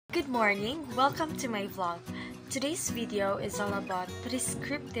Good morning, welcome to my vlog. Today's video is all about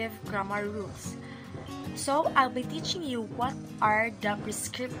prescriptive grammar rules. So I'll be teaching you what are the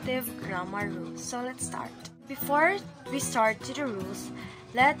prescriptive grammar rules. So let's start. Before we start to the rules,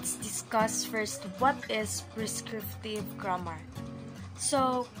 let's discuss first what is prescriptive grammar.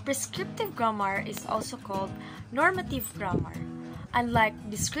 So prescriptive grammar is also called normative grammar. Unlike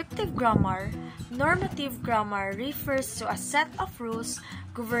descriptive grammar, normative grammar refers to a set of rules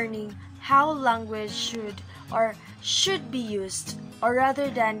governing how language should be used, or rather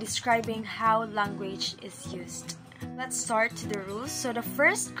than describing how language is used. Let's start to the rules. So the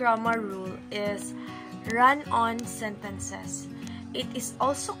first grammar rule is run-on sentences. It is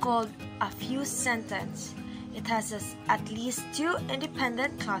also called a fused sentence. It has at least two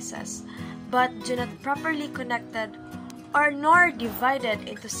independent clauses, but do not properly connected or nor divided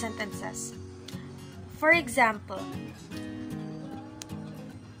into sentences. For example,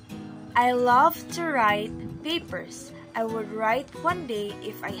 I love to write papers. I would write one day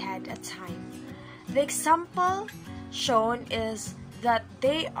if I had a time. The example shown is that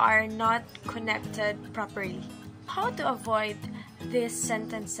they are not connected properly. How to avoid these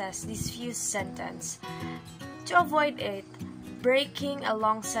sentences, this fused sentence? To avoid it, breaking a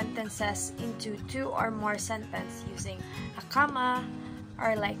long sentences into two or more sentences using a comma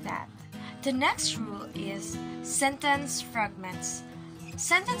or like that. The next rule is sentence fragments.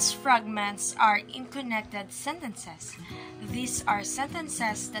 Sentence fragments are unconnected sentences. These are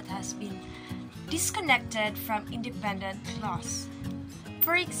sentences that has been disconnected from independent clause.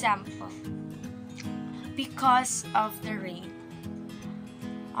 For example, because of the rain.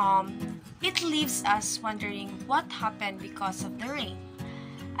 It leaves us wondering what happened because of the rain.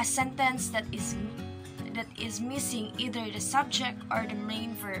 A sentence that is missing either the subject or the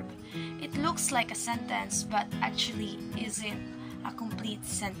main verb. It looks like a sentence but actually isn't a complete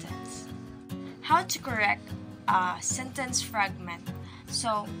sentence. How to correct a sentence fragment?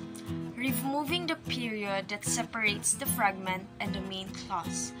 So, removing the period that separates the fragment and the main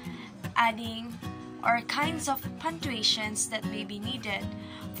clause, adding or kinds of punctuations that may be needed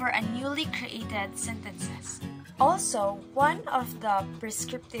for a newly created sentences. Also, one of the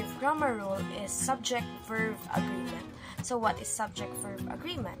prescriptive grammar rule is subject-verb agreement. So what is subject-verb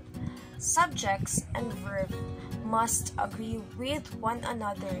agreement? Subjects and verb must agree with one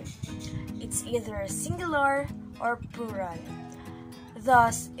another. It's either singular or plural.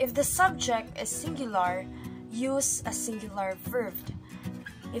 Thus, if the subject is singular, use a singular verb.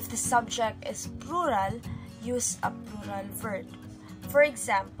 If the subject is plural, use a plural verb. For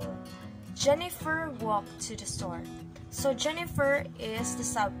example, Jennifer walked to the store. So Jennifer is the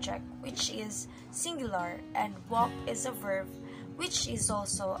subject, which is singular, and walk is a verb, which is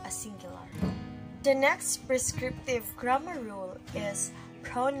also a singular. The next prescriptive grammar rule is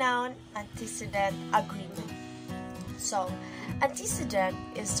pronoun antecedent agreement. So, antecedent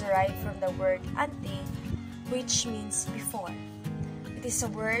is derived from the word ante, which means before. It is a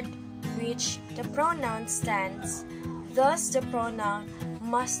word which the pronoun stands, thus the pronoun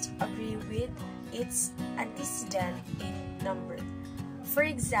must agree with its antecedent in number. For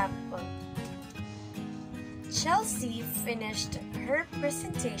example, Chelsea finished her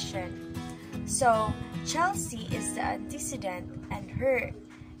presentation. So, Chelsea is the antecedent and her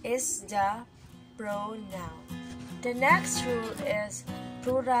is the pronoun. The next rule is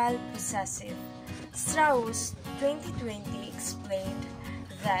plural possessive. Strauss 2020 explained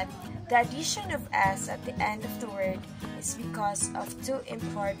that the addition of s at the end of the word is because of two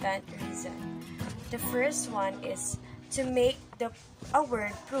important reasons. The first one is to make a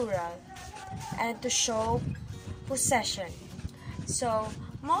word plural and to show possession. So,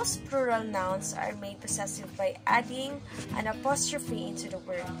 most plural nouns are made possessive by adding an apostrophe into the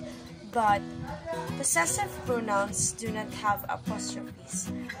word, but possessive pronouns do not have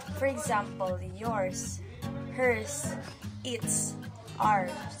apostrophes. For example, yours, hers, its,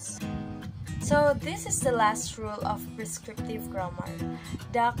 ours. So this is the last rule of prescriptive grammar,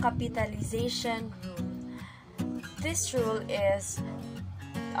 the capitalization rule. This rule is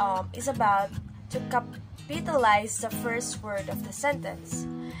about to capitalize the first word of the sentence.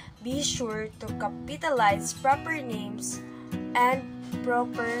 Be sure to capitalize proper names and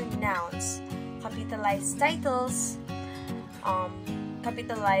proper nouns. Capitalize titles,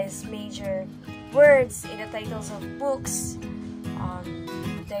 capitalize major words in the titles of books,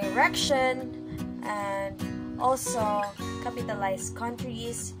 direction, and also capitalize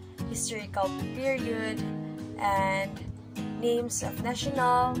countries, historical period, and names of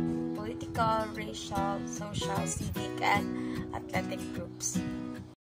national, political, racial, social, civic, and athletic groups.